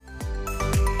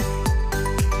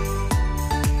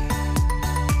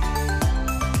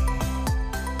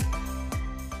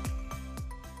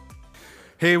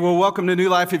Hey, well, welcome to New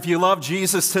Life. If you love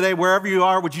Jesus today, wherever you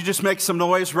are, would you just make some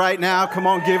noise right now? Come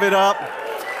on, give it up.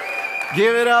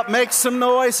 Give it up, make some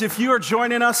noise. If you are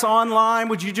joining us online,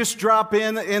 would you just drop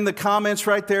in the comments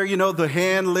right there, you know, the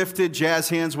hand lifted, jazz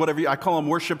hands, whatever, I call them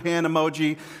worship hand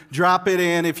emoji. Drop it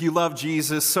in if you love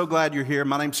Jesus. So glad you're here.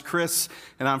 My name's Chris,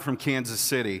 and I'm from Kansas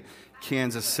City,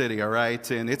 all right?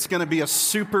 And it's going to be a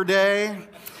super day.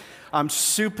 I'm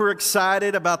super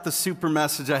excited about the super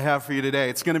message I have for you today.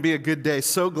 It's going to be a good day.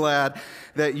 So glad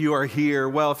that you are here.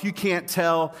 Well, if you can't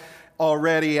tell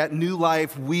already, at New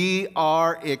Life, we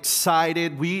are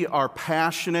excited. We are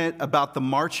passionate about the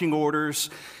marching orders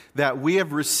that we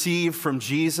have received from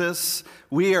Jesus.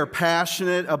 We are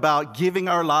passionate about giving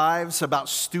our lives, about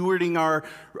stewarding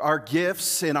our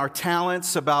gifts and our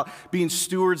talents, about being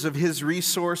stewards of His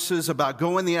resources, about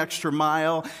going the extra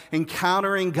mile,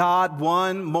 encountering God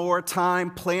one more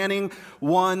time, planning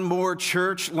one more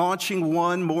church, launching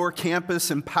one more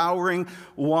campus, empowering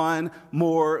one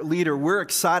more leader. We're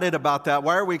excited about that.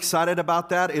 Why are we excited about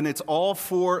that? And it's all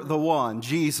for the one,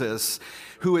 Jesus,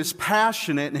 who is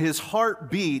passionate and His heart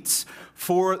beats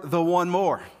for the one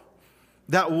more.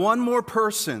 That one more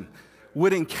person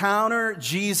would encounter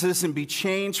Jesus and be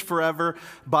changed forever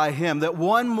by Him. That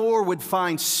one more would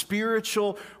find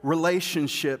spiritual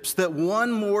relationships. That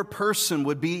one more person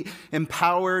would be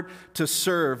empowered to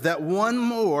serve. That one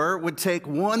more would take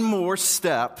one more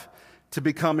step to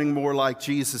becoming more like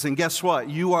Jesus. And guess what?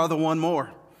 You are the one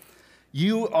more.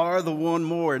 You are the one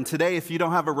more. And today, if you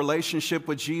don't have a relationship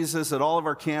with Jesus at all of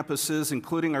our campuses,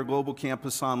 including our global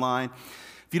campus online,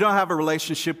 if you don't have a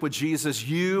relationship with Jesus,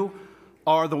 you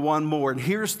are the one more. And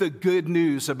here's the good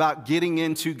news about getting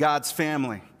into God's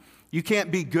family. You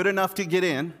can't be good enough to get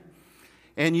in,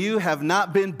 and you have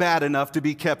not been bad enough to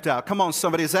be kept out. Come on,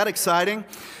 somebody, is that exciting?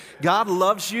 God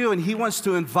loves you, and He wants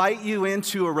to invite you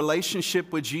into a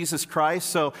relationship with Jesus Christ.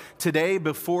 So today,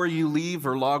 before you leave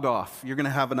or log off, you're going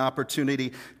to have an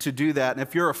opportunity to do that. And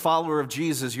if you're a follower of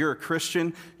Jesus, you're a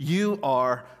Christian, you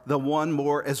are the one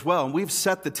more as well. And we've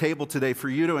set the table today for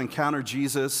you to encounter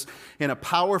Jesus in a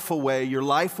powerful way. Your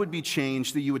life would be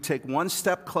changed, that you would take one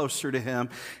step closer to Him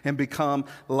and become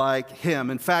like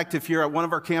Him. In fact, if you're at one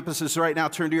of our campuses right now,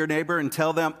 turn to your neighbor and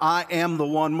tell them, I am the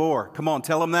one more. Come on,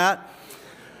 tell them that.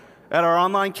 At our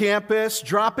online campus,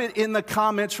 drop it in the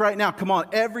comments right now. Come on,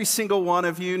 every single one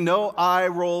of you, no eye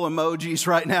roll emojis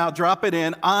right now. Drop it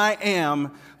in. I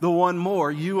am the one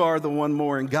more. You are the one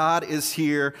more. And God is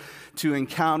here to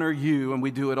encounter you, and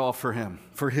we do it all for Him,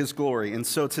 for His glory. And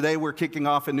so today we're kicking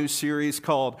off a new series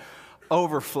called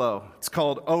Overflow. It's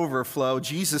called Overflow.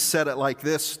 Jesus said it like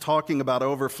this, talking about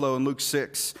overflow in Luke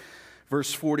 6,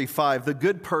 verse 45. The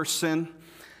good person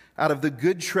out of the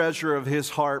good treasure of his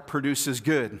heart produces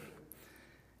good.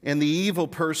 And the evil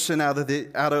person out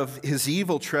of his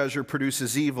evil treasure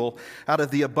produces evil. Out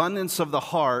of the abundance of the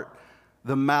heart,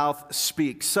 the mouth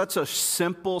speaks. Such a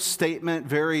simple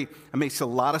statement. It makes a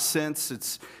lot of sense.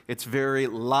 It's very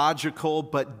logical,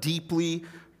 but deeply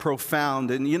profound.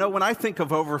 And you know, when I think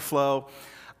of overflow,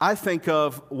 I think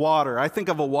of water. I think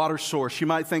of a water source. You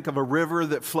might think of a river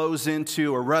that flows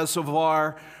into a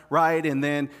reservoir, right? And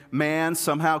then man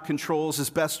somehow controls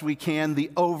as best we can the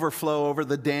overflow over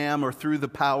the dam or through the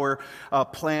power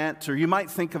plant. Or you might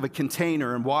think of a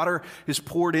container, and water is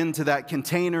poured into that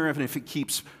container, and if it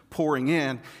keeps pouring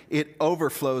in, it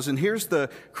overflows. And here's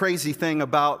the crazy thing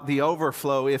about the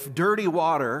overflow. If dirty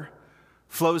water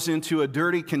flows into a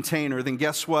dirty container, then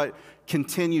guess what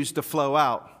continues to flow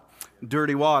out?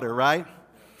 Dirty water, right?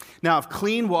 Now, if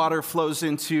clean water flows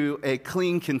into a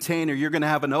clean container, you're going to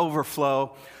have an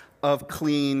overflow of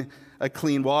clean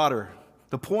water.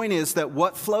 The point is that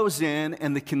what flows in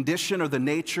and the condition or the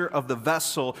nature of the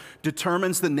vessel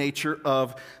determines the nature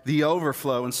of the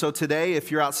overflow. And so today, if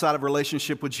you're outside of a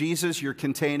relationship with Jesus, your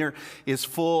container is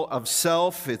full of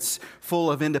self, it's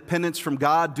full of independence from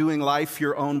God, doing life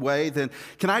your own way, then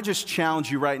can I just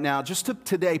challenge you right now, just to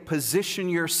today position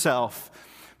yourself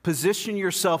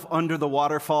under the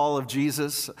waterfall of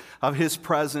Jesus, of His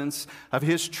presence, of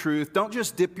His truth. Don't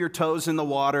just dip your toes in the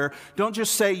water. Don't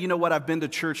just say, you know what, I've been to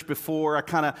church before. I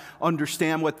kind of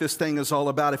understand what this thing is all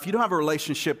about. If you don't have a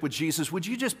relationship with Jesus, would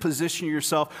you just position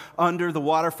yourself under the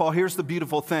waterfall? Here's the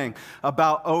beautiful thing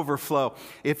about overflow.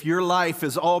 If your life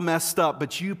is all messed up,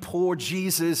 but you pour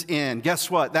Jesus in,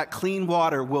 guess what? That clean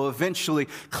water will eventually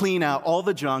clean out all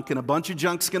the junk, and a bunch of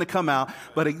junk's going to come out,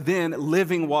 but then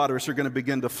living waters are going to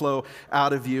begin to flow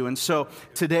out of you. And so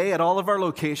today at all of our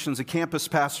locations, a campus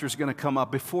pastor is going to come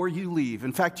up before you leave.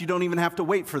 In fact, you don't even have to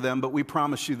wait for them, but we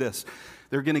promise you this.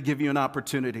 They're going to give you an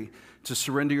opportunity to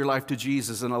surrender your life to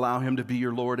Jesus and allow Him to be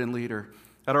your Lord and leader.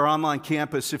 at our online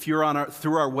campus. If you're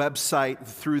through our website,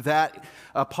 through that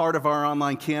part of our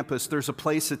online campus, there's a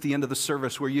place at the end of the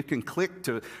service where you can click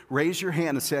to raise your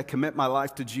hand and say, I commit my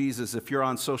life to Jesus. If you're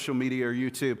on social media or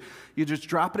YouTube, you just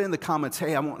drop it in the comments,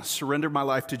 hey, I want to surrender my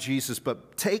life to Jesus.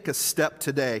 But take a step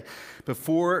today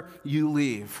before you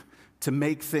leave to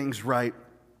make things right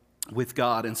with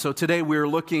God. And so today we're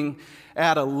looking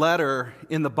at a letter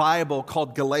in the Bible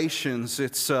called Galatians.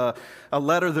 It's a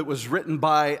letter that was written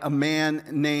by a man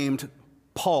named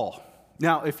Paul.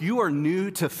 Now, if you are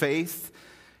new to faith,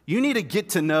 you need to get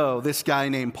to know this guy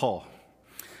named Paul.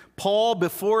 Paul,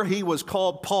 before he was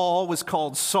called Paul, was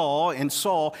called Saul, and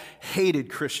Saul hated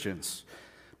Christians.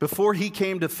 Before he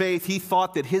came to faith, he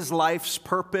thought that his life's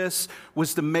purpose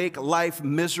was to make life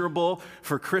miserable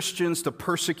for Christians, to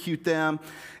persecute them.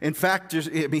 In fact,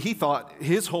 he thought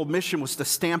his whole mission was to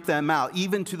stamp them out,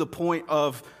 even to the point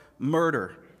of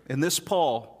murder. And this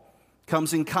Paul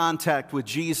comes in contact with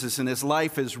Jesus, and his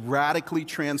life is radically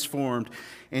transformed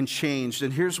and changed.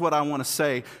 And here's what I want to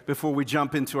say before we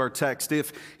jump into our text.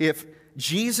 If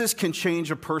Jesus can change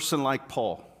a person like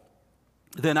Paul,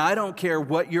 then I don't care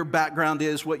what your background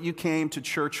is, what you came to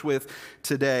church with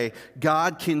today.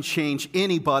 God can change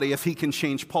anybody if he can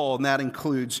change Paul, and that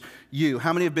includes you.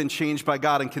 How many have been changed by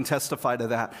God and can testify to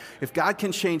that? If God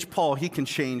can change Paul, he can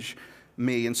change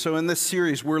me. And so in this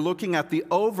series, we're looking at the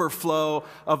overflow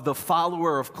of the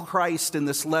follower of Christ in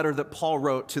this letter that Paul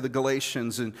wrote to the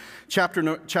Galatians. In chapter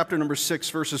number 6,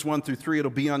 verses 1 through 3,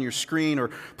 it'll be on your screen, or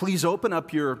please open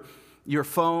up your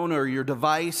phone or your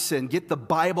device and get the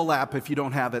Bible app if you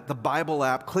don't have it. The Bible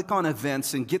app, click on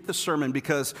events and get the sermon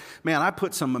because, man, I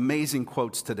put some amazing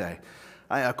quotes today.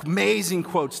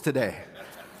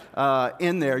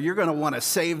 In there. You're going to want to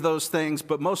save those things,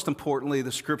 but most importantly,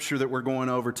 the scripture that we're going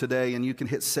over today, and you can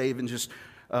hit save and just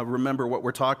remember what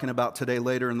we're talking about today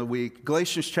later in the week.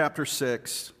 Galatians chapter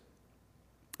 6.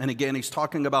 And again, he's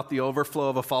talking about the overflow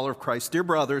of a follower of Christ. Dear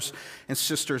brothers and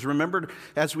sisters, remember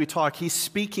as we talk, he's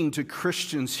speaking to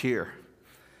Christians here.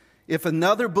 If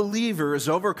another believer is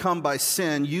overcome by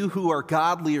sin, you who are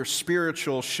godly or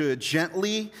spiritual should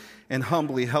gently and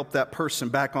humbly help that person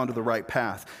back onto the right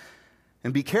path.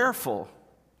 And be careful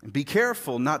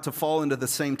not to fall into the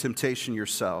same temptation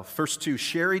yourself. Verse 2,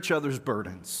 share each other's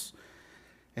burdens,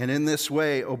 and in this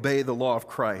way obey the law of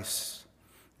Christ.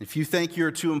 If you think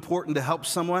you're too important to help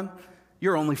someone,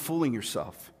 you're only fooling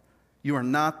yourself. You are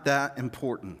not that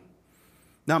important.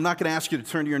 Now, I'm not going to ask you to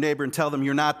turn to your neighbor and tell them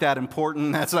you're not that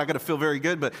important. That's not going to feel very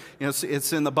good, but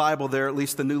it's in the Bible there, at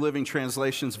least the New Living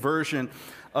Translation's version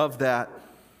of that.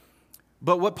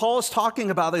 But what Paul is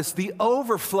talking about is the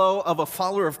overflow of a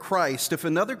follower of Christ. If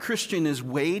another Christian is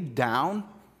weighed down,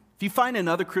 if you find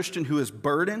another Christian who is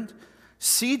burdened,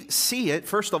 see it,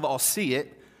 first of all, see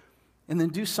it, and then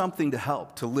do something to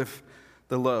help, to lift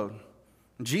the load.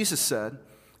 And Jesus said,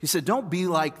 he said, don't be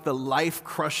like the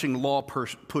life-crushing law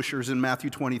pushers in Matthew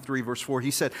 23, verse 4.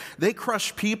 He said, they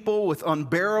crush people with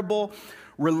unbearable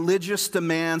religious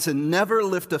demands and never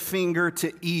lift a finger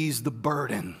to ease the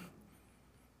burden.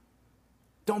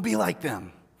 Don't be like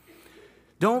them.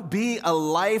 Don't be a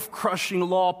life-crushing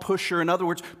law pusher. In other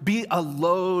words, be a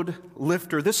load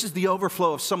lifter. This is the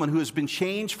overflow of someone who has been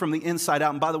changed from the inside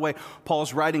out. And by the way,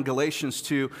 Paul's writing Galatians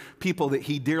to people that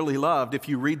he dearly loved. If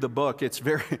you read the book, it's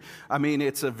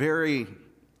a very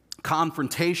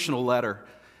confrontational letter.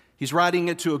 He's writing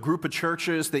it to a group of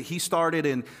churches that he started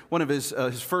in one of his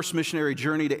first missionary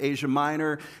journey to Asia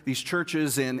Minor. These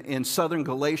churches in southern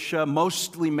Galatia,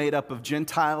 mostly made up of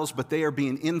Gentiles, but they are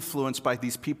being influenced by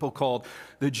these people called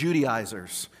the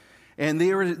Judaizers. And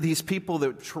they were these people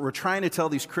that were trying to tell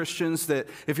these Christians that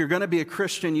if you're going to be a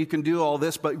Christian, you can do all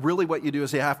this, but really what you do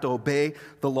is you have to obey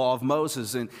the law of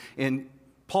Moses. And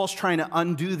Paul's trying to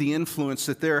undo the influence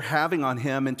that they're having on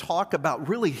him and talk about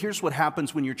really here's what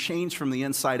happens when you're changed from the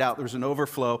inside out. There's an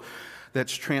overflow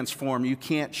that's transformed. You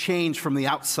can't change from the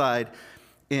outside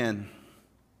in.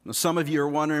 Now, some of you are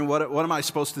wondering, what am I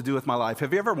supposed to do with my life?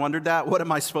 Have you ever wondered that? What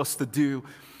am I supposed to do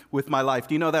with my life?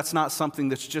 Do you know that's not something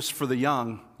that's just for the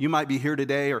young? You might be here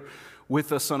today or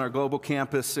with us on our global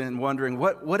campus and wondering,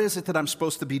 what is it that I'm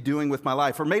supposed to be doing with my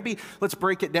life? Or maybe let's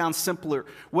break it down simpler.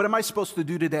 What am I supposed to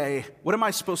do today? What am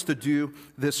I supposed to do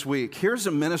this week? Here's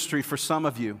a ministry for some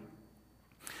of you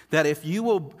that if you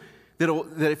will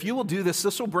do this,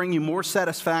 this will bring you more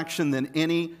satisfaction than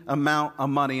any amount of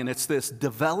money. And it's this: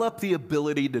 develop the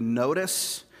ability to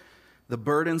notice the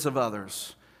burdens of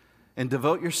others and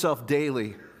devote yourself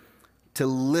daily to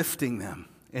lifting them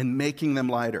and making them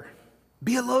lighter.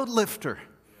 Be a load lifter.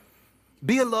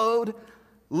 Be a load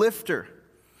lifter.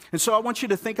 And so I want you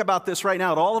to think about this right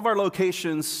now. At all of our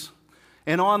locations,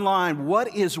 And online,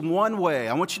 what is one way?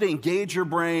 I want you to engage your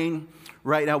brain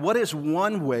right now. What is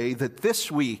one way that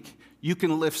this week you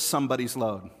can lift somebody's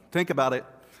load? Think about it.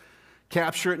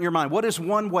 Capture it in your mind. What is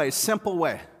one way, simple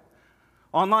way?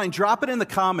 Online, drop it in the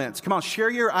comments. Come on, share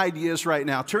your ideas right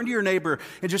now. Turn to your neighbor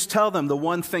and just tell them the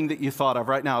one thing that you thought of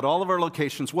right now at all of our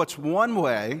locations. What's one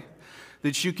way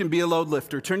that you can be a load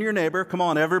lifter? Turn to your neighbor. Come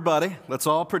on, everybody. Let's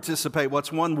all participate.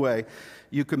 What's one way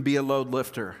you can be a load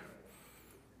lifter?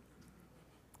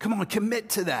 Come on, commit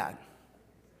to that.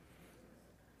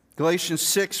 Galatians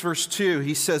 6, verse 2,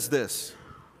 he says this: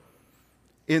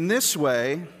 in this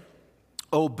way,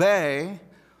 obey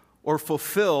or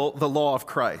fulfill the law of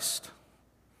Christ.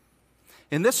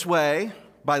 In this way,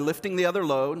 by lifting the other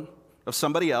load of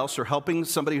somebody else or helping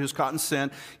somebody who's caught in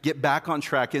sin get back on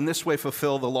track, in this way,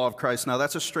 fulfill the law of Christ. Now,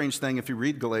 that's a strange thing if you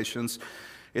read Galatians.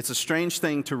 It's a strange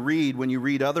thing to read when you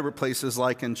read other places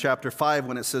like in chapter 5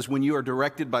 when it says, when you are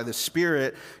directed by the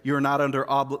Spirit, you are not under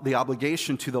the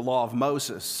obligation to the law of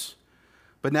Moses.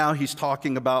 But now he's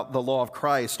talking about the law of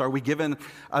Christ. Are we given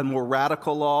a more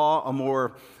radical law, a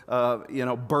more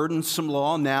burdensome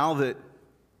law now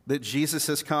that Jesus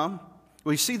has come?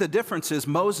 Well, you see the difference is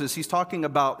Moses, he's talking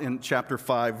about in chapter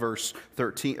 5, verse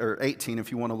 13 or 18,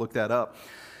 if you want to look that up.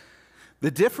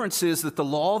 The difference is that the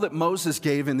law that Moses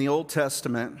gave in the Old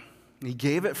Testament, he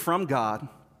gave it from God.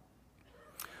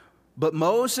 But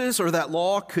Moses or that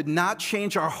law could not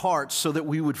change our hearts so that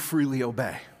we would freely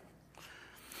obey.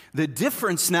 The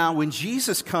difference now when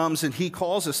Jesus comes and he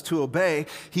calls us to obey,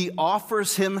 he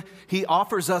offers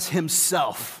us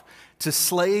himself to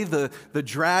slay the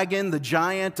dragon, the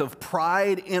giant of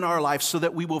pride in our life so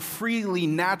that we will freely,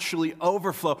 naturally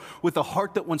overflow with a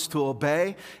heart that wants to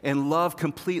obey and love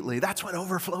completely. That's what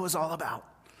overflow is all about.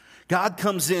 God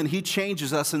comes in, he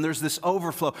changes us, and there's this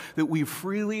overflow that we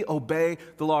freely obey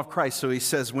the law of Christ. So he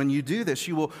says, when you do this,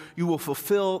 you will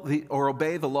fulfill or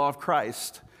obey the law of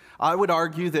Christ. I would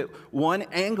argue that one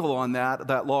angle on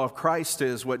that law of Christ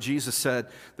is what Jesus said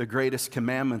the greatest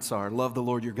commandments are. Love the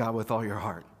Lord your God with all your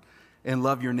heart and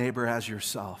love your neighbor as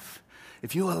yourself.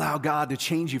 If you allow God to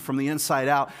change you from the inside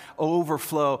out,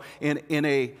 overflow in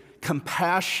a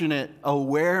compassionate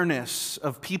awareness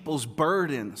of people's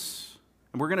burdens.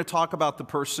 And we're going to talk about the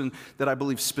person that I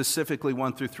believe specifically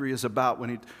 1 through 3 is about when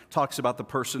he talks about the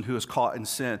person who is caught in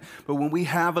sin. But when we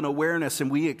have an awareness and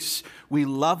we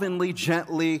lovingly,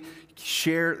 gently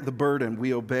share the burden,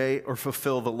 we obey or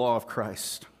fulfill the law of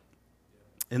Christ.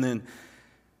 And then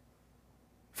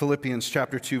Philippians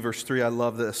chapter 2, verse 3, I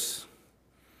love this.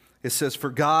 It says, for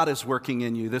God is working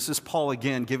in you. This is Paul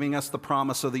again giving us the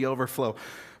promise of the overflow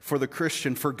for the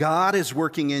Christian. For God is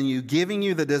working in you, giving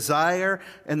you the desire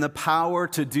and the power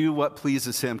to do what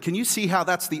pleases him. Can you see how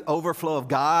that's the overflow of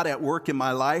God at work in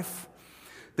my life?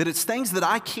 That it's things that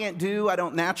I can't do, I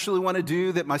don't naturally want to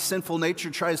do, that my sinful nature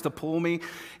tries to pull me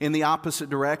in the opposite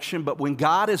direction. But when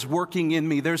God is working in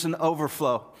me, there's an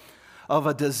overflow of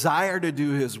a desire to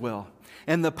do his will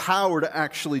and the power to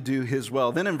actually do his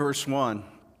will. Then in verse 1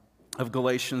 of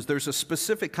Galatians, there's a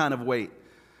specific kind of weight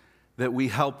that we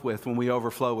help with when we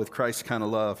overflow with Christ's kind of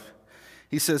love.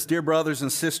 He says, dear brothers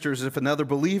and sisters, if another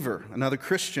believer, another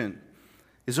Christian,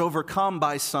 is overcome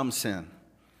by some sin,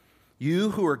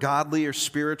 you who are godly or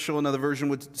spiritual, another version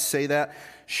would say that,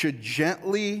 should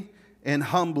gently and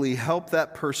humbly help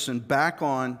that person back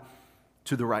on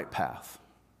to the right path.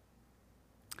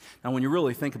 Now, when you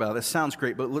really think about it, it sounds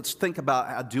great, but let's think about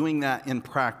how doing that in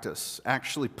practice,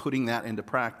 actually putting that into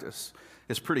practice,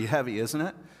 is pretty heavy, isn't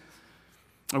it?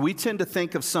 And we tend to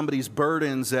think of somebody's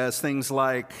burdens as things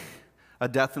like a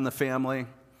death in the family,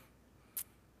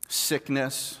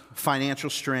 sickness, financial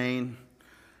strain,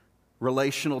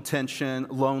 relational tension,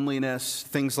 loneliness,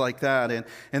 things like that.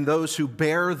 And those who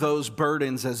bear those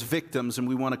burdens as victims, and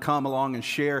we want to come along and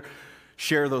share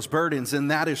those burdens,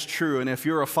 and that is true. And if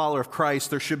you're a follower of Christ,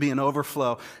 there should be an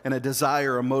overflow and a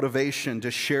desire, a motivation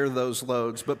to share those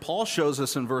loads. But Paul shows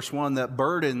us in verse 1 that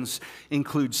burdens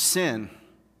include sin,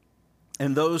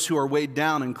 and those who are weighed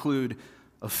down include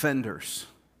offenders.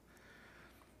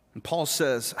 And Paul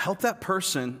says, help that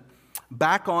person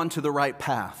back onto the right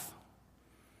path,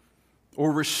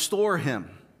 or restore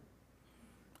him.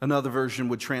 Another version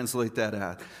would translate that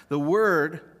as. The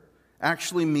word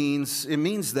actually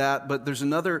means that, but there's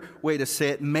another way to say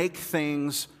it, make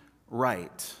things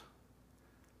right.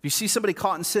 If you see somebody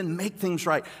caught in sin, make things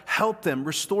right. Help them,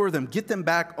 restore them, get them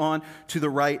back on to the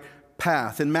right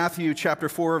path. In Matthew chapter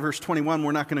 4, verse 21,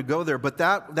 we're not going to go there, but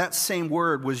that same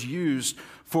word was used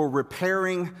for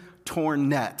repairing torn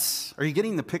nets. Are you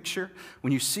getting the picture?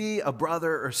 When you see a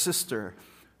brother or sister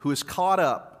who is caught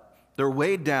up, they're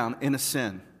weighed down in a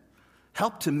sin,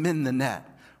 help to mend the net.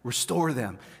 restore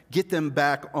them, get them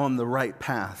back on the right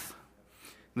path.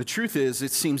 And the truth is,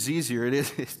 it seems easier.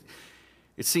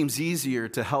 It seems easier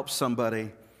to help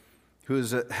somebody who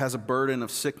has a burden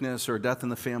of sickness or death in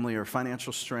the family or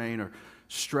financial strain or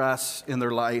stress in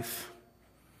their life.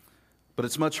 But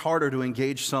it's much harder to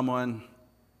engage someone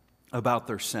about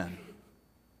their sin,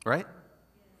 right?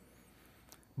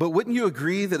 But wouldn't you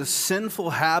agree that a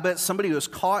sinful habit, somebody who is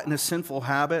caught in a sinful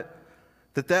habit,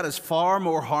 that is far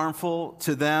more harmful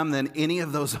to them than any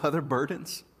of those other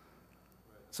burdens?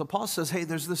 So Paul says, hey,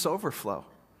 there's this overflow.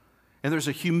 And there's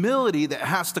a humility that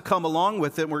has to come along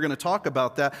with it. And we're going to talk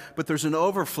about that. But there's an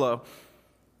overflow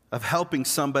of helping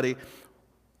somebody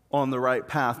on the right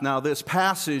path. Now, this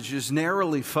passage is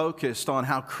narrowly focused on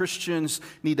how Christians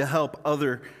need to help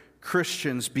other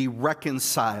Christians be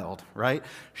reconciled, right?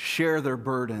 Share their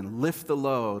burden, lift the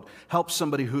load, help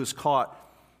somebody who is caught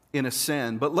in a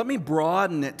sin. But let me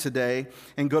broaden it today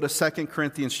and go to 2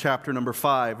 Corinthians chapter number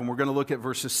 5, and we're going to look at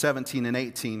verses 17 and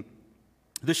 18.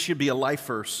 This should be a life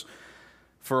verse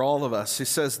for all of us. It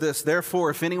says this, therefore,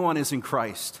 if anyone is in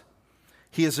Christ,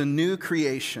 he is a new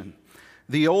creation.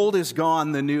 The old is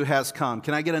gone, the new has come.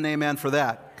 Can I get an amen for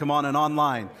that? Come on, and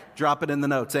online, drop it in the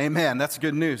notes. Amen. That's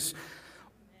good news.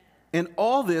 And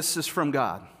all this is from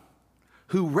God,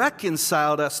 who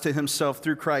reconciled us to himself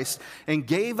through Christ and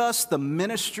gave us the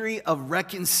ministry of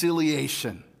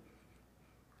reconciliation.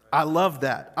 I love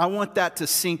that. I want that to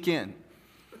sink in.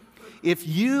 If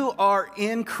you are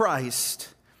in Christ,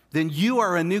 then you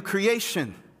are a new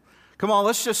creation. Come on,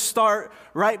 let's just start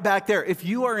right back there. If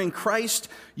you are in Christ,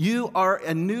 you are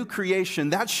a new creation.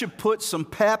 That should put some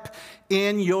pep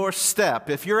in your step.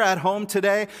 If you're at home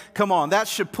today, come on, that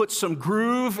should put some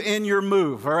groove in your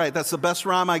move. All right, that's the best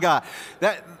rhyme I got.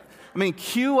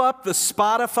 Cue up the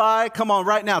Spotify. Come on,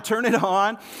 right now, turn it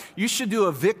on. You should do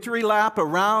a victory lap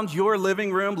around your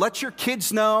living room. Let your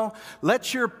kids know.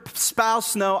 Let your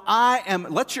spouse know.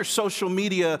 Let your social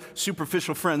media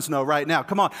superficial friends know right now.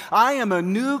 Come on, I am a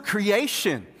new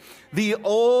creation. The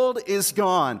old is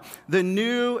gone. The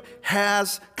new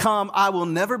has come. I will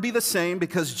never be the same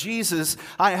because Jesus,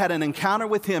 I had an encounter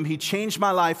with him. He changed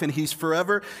my life and he's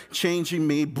forever changing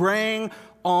me. Bring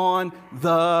on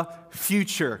the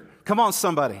future. Come on,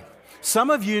 somebody. Some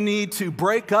of you need to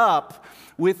break up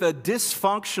with a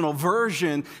dysfunctional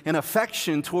version and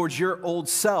affection towards your old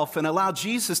self and allow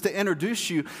Jesus to introduce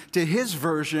you to his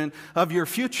version of your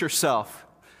future self.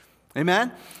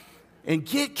 Amen? And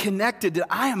get connected to,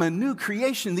 I am a new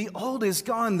creation. The old is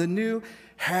gone. The new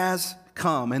has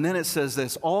come. And then it says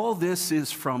this, all this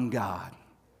is from God.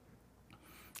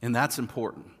 And that's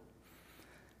important.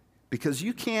 Because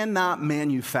you cannot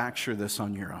manufacture this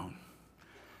on your own.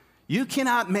 You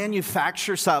cannot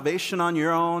manufacture salvation on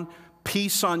your own,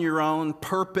 peace on your own,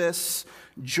 purpose,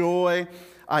 joy,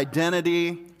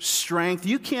 identity, strength.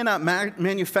 You cannot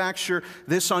manufacture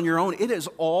this on your own. It is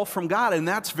all from God, and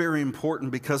that's very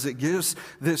important because it gives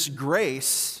this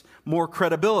grace more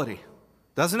credibility,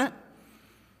 doesn't it?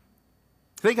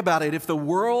 Think about it. If the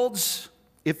world's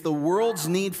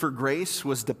need for grace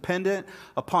was dependent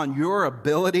upon your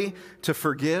ability to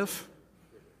forgive,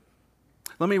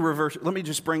 let me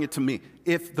just bring it to me.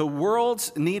 If the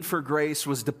world's need for grace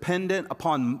was dependent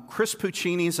upon Chris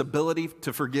Puccini's ability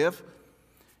to forgive,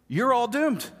 you're all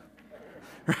doomed,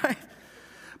 right?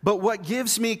 But what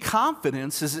gives me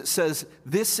confidence is it says,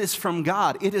 this is from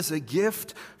God. It is a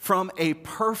gift from a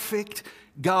perfect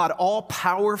God,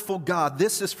 all-powerful God.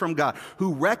 This is from God,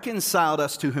 who reconciled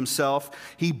us to himself.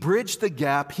 He bridged the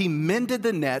gap. He mended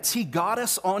the nets. He got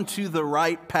us onto the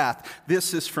right path.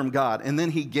 This is from God. And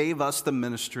then he gave us the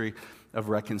ministry of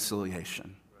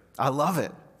reconciliation. I love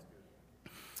it.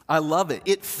 I love it.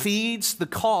 It feeds the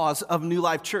cause of New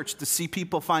Life Church to see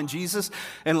people find Jesus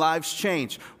and lives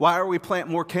change. Why are we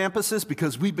planting more campuses?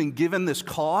 Because we've been given this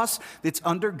cause that's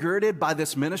undergirded by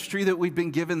this ministry that we've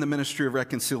been given, the ministry of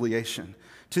reconciliation.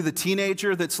 To the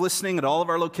teenager that's listening at all of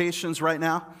our locations right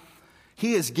now,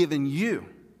 he has given you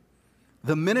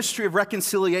the ministry of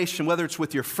reconciliation, whether it's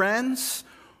with your friends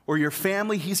or your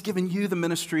family. He's given you the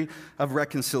ministry of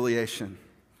reconciliation.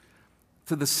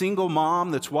 To the single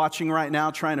mom that's watching right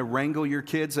now trying to wrangle your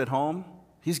kids at home,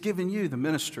 he's given you the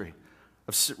ministry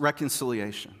of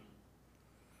reconciliation.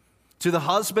 To the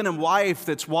husband and wife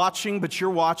that's watching, but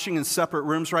you're watching in separate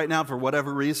rooms right now for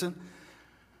whatever reason,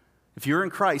 if you're in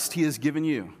Christ, he has given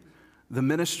you the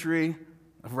ministry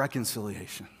of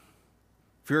reconciliation.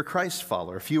 If you're a Christ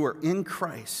follower, if you are in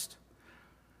Christ,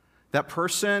 that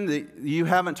person that you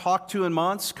haven't talked to in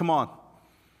months, come on.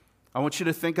 I want you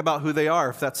to think about who they are,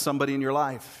 if that's somebody in your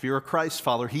life. If you're a Christ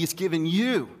follower, he's given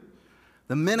you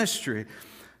the ministry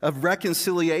of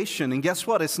reconciliation. And guess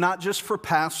what? It's not just for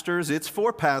pastors. It's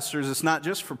for pastors. It's not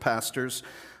just for pastors,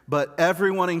 but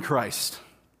everyone in Christ.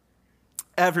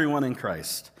 Everyone in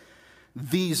Christ.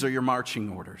 These are your marching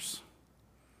orders.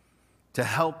 To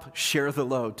help share the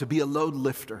load, to be a load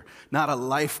lifter, not a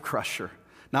life crusher,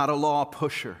 not a law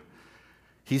pusher.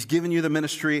 He's given you the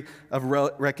ministry of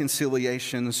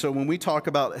reconciliation. So when we talk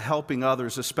about helping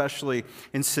others, especially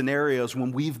in scenarios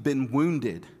when we've been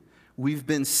wounded, we've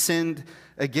been sinned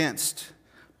against,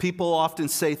 people often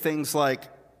say things like,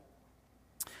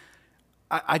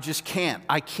 I just can't.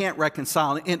 I can't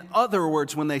reconcile. In other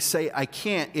words, when they say I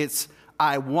can't, it's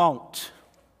I won't.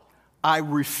 I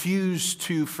refuse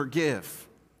to forgive,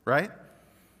 right?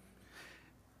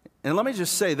 And let me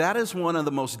just say, that is one of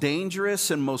the most dangerous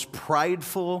and most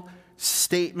prideful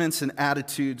statements and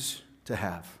attitudes to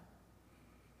have.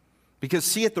 Because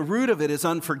see, at the root of it is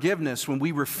unforgiveness when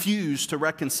we refuse to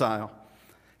reconcile.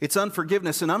 It's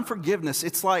unforgiveness. And unforgiveness,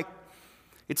 it's like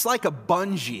a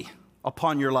bungee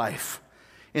upon your life.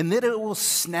 And then it will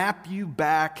snap you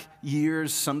back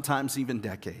years, sometimes even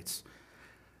decades.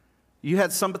 You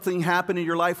had something happen in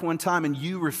your life one time and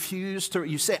you refuse to,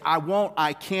 you say, I won't,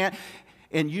 I can't,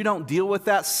 and you don't deal with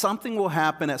that, something will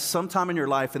happen at some time in your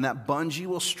life and that bungee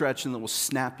will stretch and it will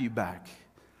snap you back.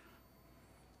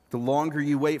 The longer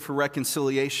you wait for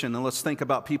reconciliation, and let's think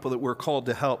about people that we're called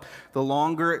to help, the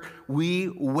longer we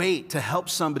wait to help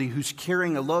somebody who's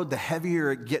carrying a load, the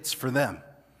heavier it gets for them.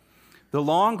 The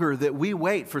longer that we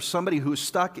wait for somebody who's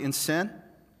stuck in sin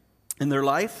in their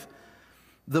life,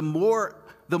 the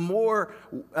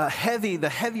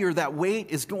heavier that weight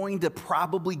is going to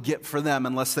probably get for them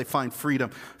unless they find freedom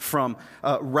from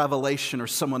revelation or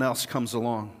someone else comes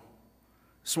along.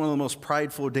 It's one of the most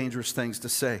prideful, dangerous things to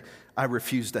say. I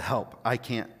refuse to help. I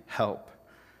can't help.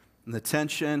 And the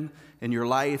tension in your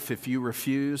life, if you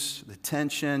refuse, the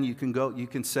tension, you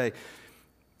can say,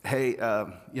 hey,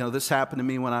 this happened to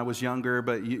me when I was younger,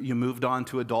 but you moved on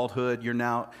to adulthood. You're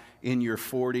now in your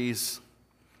 40s,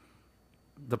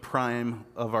 the prime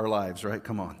of our lives, right?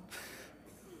 Come on.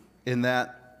 And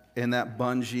that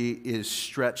bungee is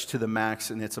stretched to the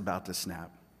max and it's about to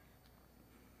snap.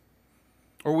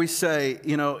 Or we say,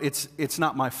 it's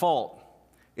not my fault.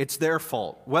 It's their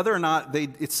fault. Whether or not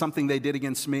it's something they did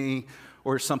against me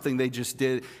or something they just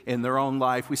did in their own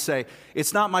life, we say,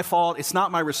 it's not my fault, it's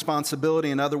not my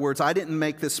responsibility. In other words, I didn't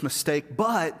make this mistake,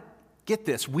 but get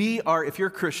this, if you're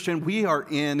a Christian, we are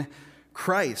in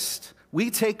Christ. We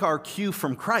take our cue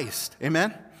from Christ,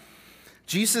 amen?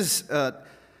 Jesus,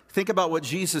 think about what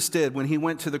Jesus did when he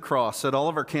went to the cross. At all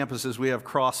of our campuses, we have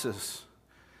crosses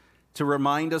to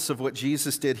remind us of what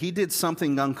Jesus did. He did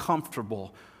something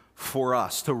uncomfortable for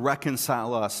us, to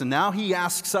reconcile us. And now he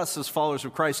asks us as followers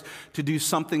of Christ to do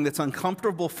something that's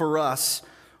uncomfortable for us,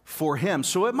 for him.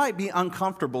 So it might be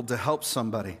uncomfortable to help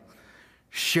somebody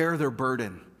share their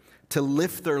burden, to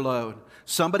lift their load.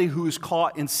 Somebody who's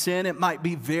caught in sin, it might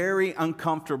be very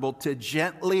uncomfortable to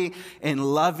gently and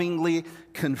lovingly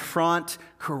confront,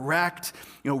 correct,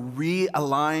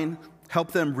 realign,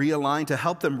 help them realign, to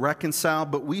help them reconcile.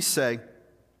 But we say,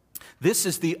 this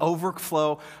is the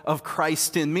overflow of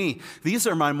Christ in me. These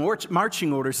are my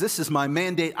marching orders. This is my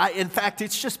mandate. In fact,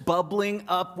 it's just bubbling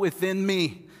up within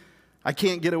me. I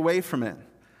can't get away from it.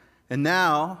 And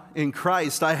now, in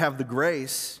Christ, I have the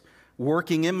grace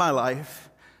working in my life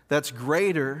that's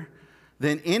greater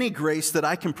than any grace that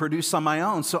I can produce on my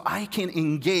own. So I can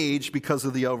engage because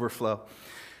of the overflow.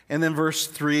 And then verse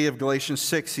 3 of Galatians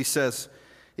 6, he says,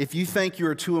 if you think you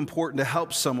are too important to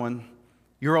help someone,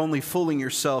 you're only fooling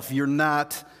yourself. You're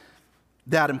not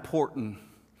that important.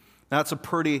 That's a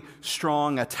pretty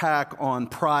strong attack on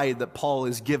pride that Paul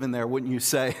is given there, wouldn't you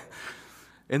say?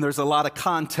 And there's a lot of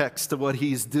context to what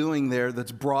he's doing there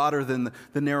that's broader than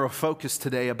the narrow focus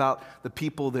today about the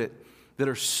people that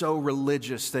are so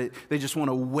religious. They just want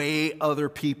to weigh other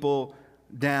people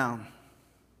down.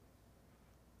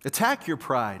 Attack your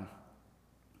pride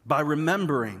by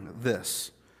remembering this.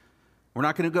 We're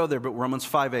not going to go there, but Romans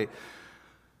 5:8.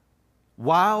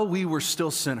 While we were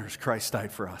still sinners, Christ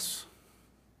died for us.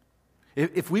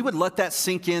 If we would let that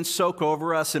sink in, soak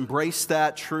over us, embrace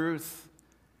that truth,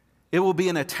 it will be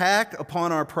an attack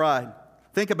upon our pride.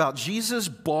 Think about Jesus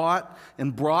bought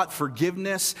and brought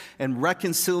forgiveness and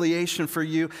reconciliation for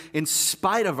you in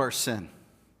spite of our sin.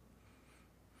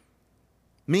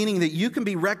 Meaning that you can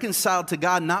be reconciled to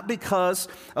God not because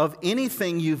of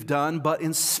anything you've done, but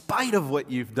in spite of what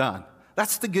you've done.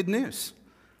 That's the good news.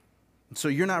 So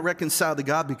you're not reconciled to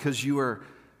God because you are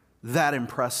that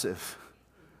impressive,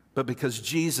 but because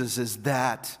Jesus is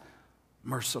that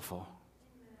merciful.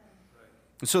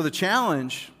 And so the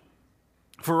challenge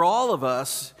for all of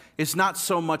us is not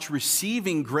so much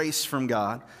receiving grace from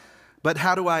God, but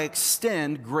how do I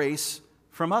extend grace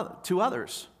to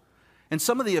others? And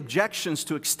some of the objections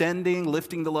to extending,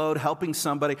 lifting the load, helping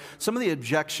somebody, some of the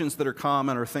objections that are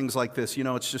common are things like this.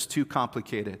 It's just too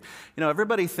complicated.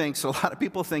 Everybody thinks, a lot of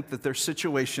people think that their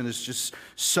situation is just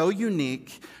so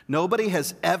unique. Nobody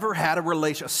has ever had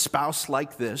a spouse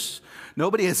like this.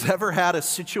 Nobody has ever had a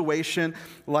situation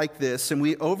like this. And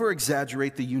we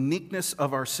over-exaggerate the uniqueness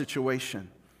of our situation.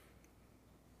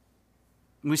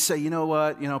 And we say, you know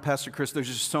what, Pastor Chris, there's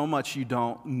just so much you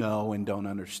don't know and don't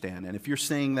understand. And if you're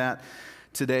saying that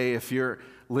today, if you're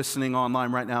listening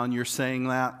online right now and you're saying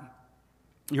that,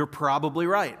 you're probably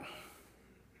right.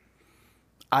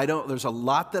 There's a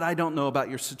lot that I don't know about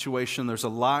your situation. There's a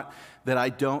lot that I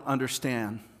don't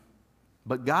understand.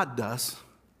 But God does.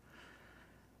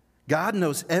 God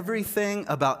knows everything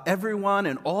about everyone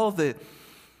and all the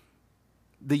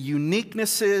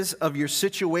uniquenesses of your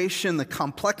situation, the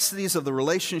complexities of the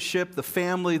relationship, the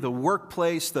family, the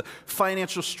workplace, the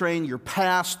financial strain, your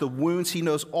past, the wounds. He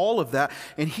knows all of that,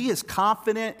 and He is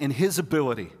confident in His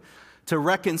ability to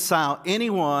reconcile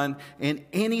anyone and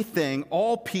anything,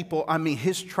 all people.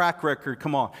 His track record,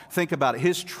 come on, think about it.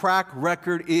 His track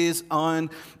record is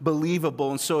unbelievable.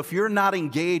 And so if you're not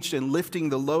engaged in lifting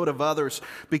the load of others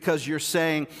because you're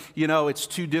saying, it's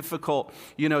too difficult,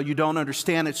 you don't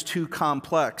understand, it's too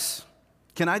complex,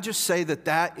 can I just say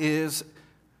that is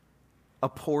a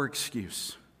poor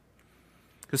excuse?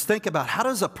 Because think about, how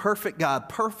does a perfect God,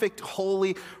 perfect,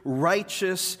 holy,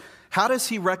 righteous, how does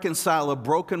He reconcile a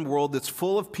broken world that's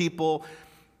full of people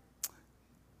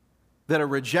that are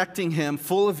rejecting Him,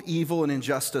 full of evil and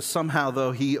injustice? Somehow,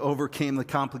 though, He overcame the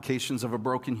complications of a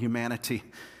broken humanity.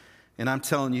 And I'm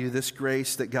telling you, this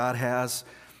grace that God has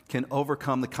can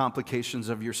overcome the complications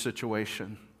of your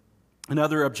situation.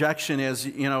 Another objection is,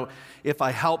 if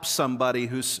I help somebody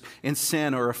who's in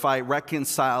sin, or if I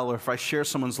reconcile, or if I share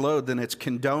someone's load, then it's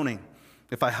condoning.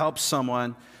 If I help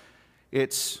someone,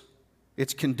 it's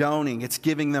condoning, it's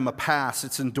giving them a pass,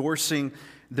 it's endorsing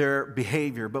their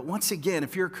behavior. But once again,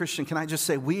 if you're a Christian, can I just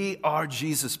say, we are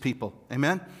Jesus people,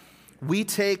 amen? We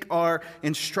take our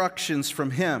instructions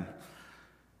from Him.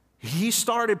 He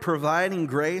started providing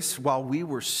grace while we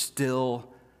were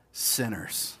still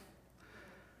sinners.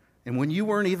 And when you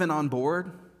weren't even on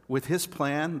board with His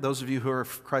plan, those of you who are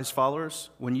Christ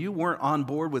followers, when you weren't on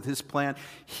board with His plan,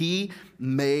 He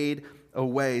made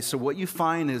away. So what you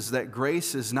find is that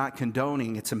grace is not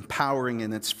condoning, it's empowering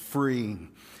and it's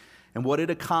freeing. And what it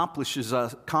accomplishes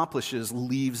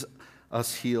leaves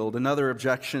us healed. Another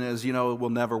objection is, it will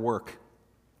never work.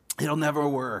 It'll never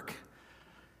work.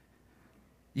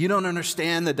 You don't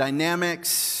understand the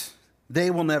dynamics.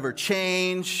 They will never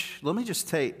change. Let me just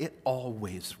tell you, it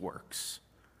always works.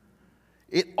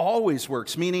 It always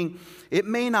works, meaning it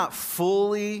may not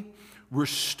fully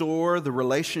restore the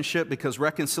relationship, because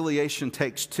reconciliation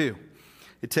takes two.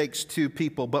 It takes two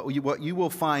people. But what you will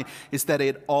find is that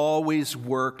it always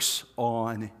works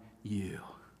on you.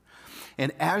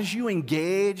 And as you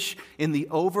engage in the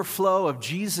overflow of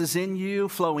Jesus in you,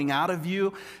 flowing out of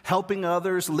you, helping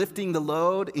others, lifting the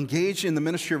load, engage in the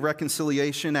ministry of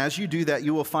reconciliation, as you do that,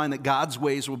 you will find that God's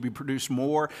ways will be produced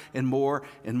more and more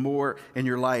and more in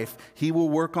your life. He will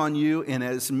work on you in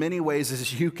as many ways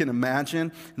as you can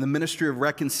imagine. In the ministry of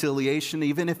reconciliation,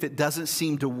 even if it doesn't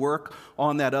seem to work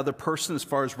on that other person as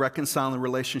far as reconciling the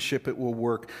relationship, it will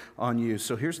work on you.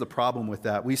 So here's the problem with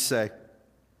that. We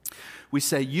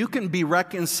say, you can be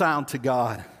reconciled to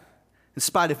God in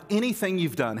spite of anything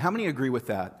you've done. How many agree with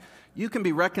that? You can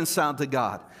be reconciled to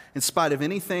God in spite of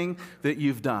anything that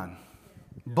you've done.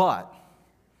 But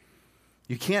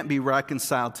you can't be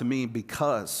reconciled to me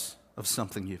because of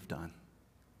something you've done.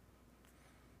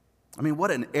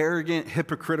 What an arrogant,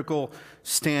 hypocritical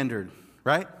standard,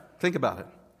 right? Think about it.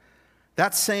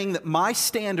 That's saying that my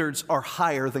standards are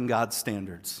higher than God's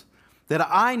standards, that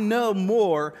I know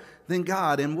more than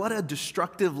God. And what a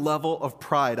destructive level of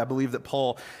pride I believe that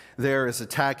Paul there is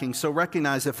attacking. So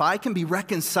recognize, if I can be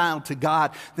reconciled to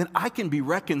God, then I can be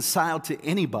reconciled to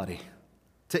anybody,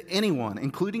 to anyone,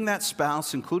 including that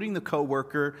spouse, including the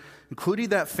coworker, including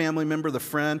that family member, the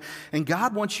friend. And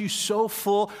God wants you so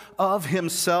full of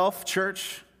Himself,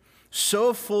 church,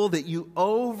 so full that you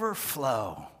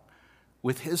overflow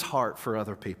with His heart for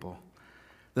other people.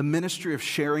 The ministry of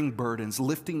sharing burdens,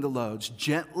 lifting the loads,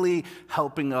 gently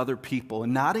helping other people,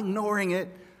 and not ignoring it,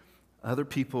 other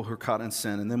people who are caught in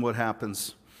sin. And then what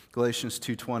happens? Galatians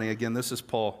 2:20. Again, this is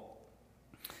Paul.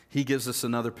 He gives us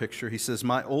another picture. He says,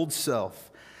 my old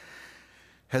self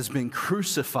has been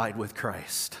crucified with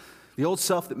Christ. The old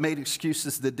self that made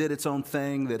excuses, that did its own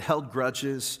thing, that held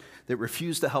grudges, that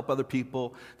refused to help other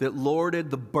people, that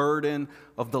lorded the burden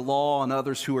of the law on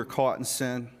others who were caught in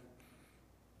sin.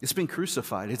 It's been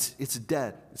crucified. It's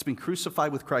dead. It's been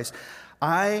crucified with Christ.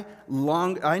 I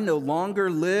no longer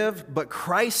live, but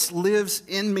Christ lives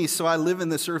in me. So I live in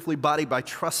this earthly body by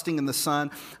trusting in the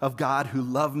Son of God who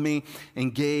loved me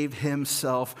and gave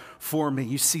himself for me.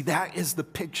 You see, that is the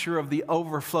picture of the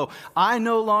overflow. I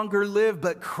no longer live,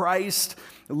 but Christ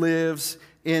lives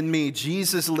in me.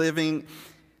 Jesus living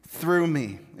through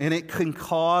me. And it can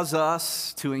cause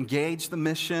us to engage the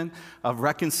mission of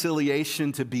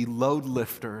reconciliation, to be load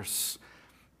lifters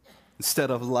instead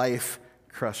of life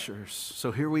crushers.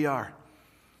 So here we are,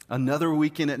 another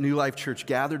weekend at New Life Church,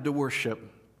 gathered to worship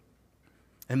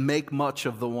and make much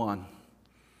of the one,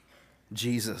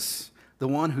 Jesus, the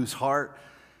one whose heart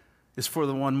is for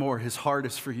the one more. His heart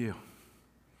is for you.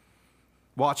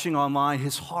 Watching online,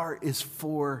 his heart is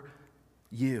for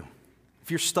you. If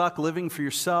you're stuck living for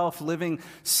yourself, living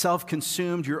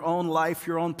self-consumed, your own life,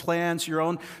 your own plans, your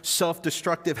own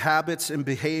self-destructive habits and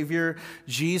behavior,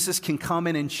 Jesus can come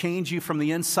in and change you from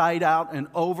the inside out and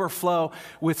overflow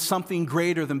with something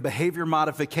greater than behavior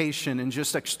modification and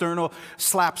just external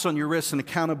slaps on your wrist and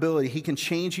accountability. He can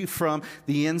change you from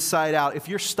the inside out. If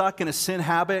you're stuck in a sin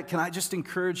habit, can I just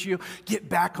encourage you, get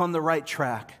back on the right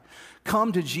track.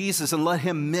 Come to Jesus and let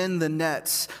him mend the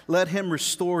nets. Let him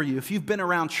restore you. If you've been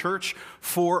around church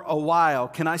for a while,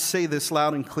 can I say this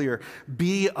loud and clear?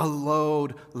 Be a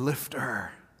load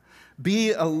lifter.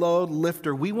 Be a load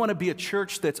lifter. We want to be a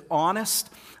church that's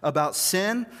honest about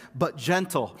sin, but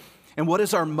gentle. And what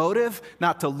is our motive?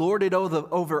 Not to lord it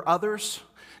over others,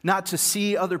 not to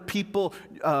see other people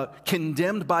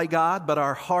condemned by God, but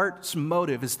our heart's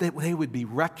motive is that they would be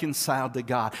reconciled to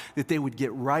God, that they would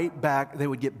get right back, they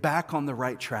would get back on the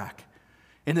right track,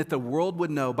 and that the world would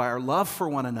know by our love for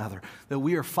one another that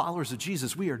we are followers of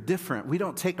Jesus. We are different. We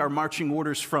don't take our marching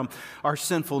orders from our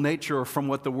sinful nature or from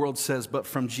what the world says, but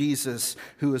from Jesus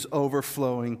who is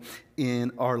overflowing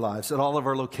in our lives. At all of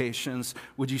our locations,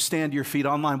 would you stand to your feet?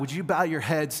 Online, would you bow your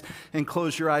heads and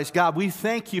close your eyes? God, we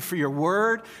thank you for your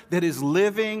word that is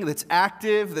living, that's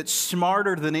active, that's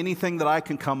smarter than anything that I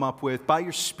can come up with. By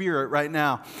your Spirit right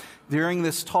now, during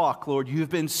this talk, Lord, you've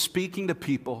been speaking to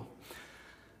people.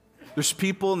 There's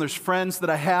people and there's friends that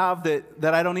I have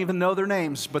that I don't even know their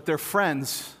names, but they're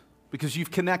friends because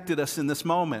you've connected us in this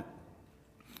moment,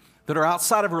 that are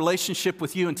outside of a relationship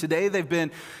with you. And today they've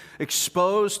been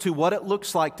exposed to what it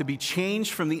looks like to be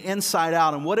changed from the inside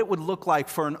out and what it would look like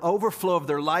for an overflow of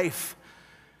their life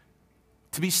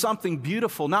to be something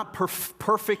beautiful, not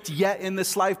perfect yet in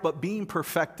this life, but being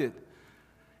perfected.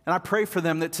 And I pray for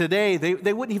them that today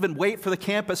they wouldn't even wait for the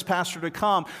campus pastor to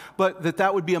come, but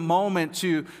that would be a moment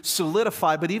to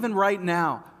solidify. But even right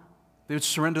now, they would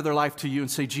surrender their life to you and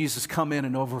say, Jesus, come in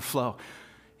and overflow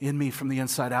in me from the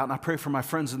inside out. And I pray for my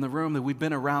friends in the room that we've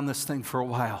been around this thing for a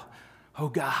while. Oh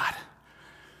God,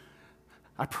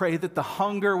 I pray that the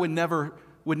hunger would never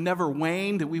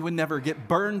wane, that we would never get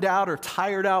burned out or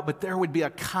tired out, but there would be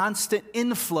a constant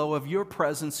inflow of your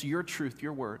presence, your truth,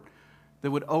 your word, that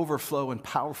would overflow in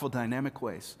powerful, dynamic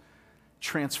ways,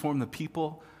 transform the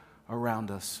people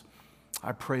around us.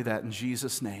 I pray that in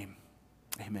Jesus' name,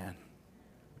 amen.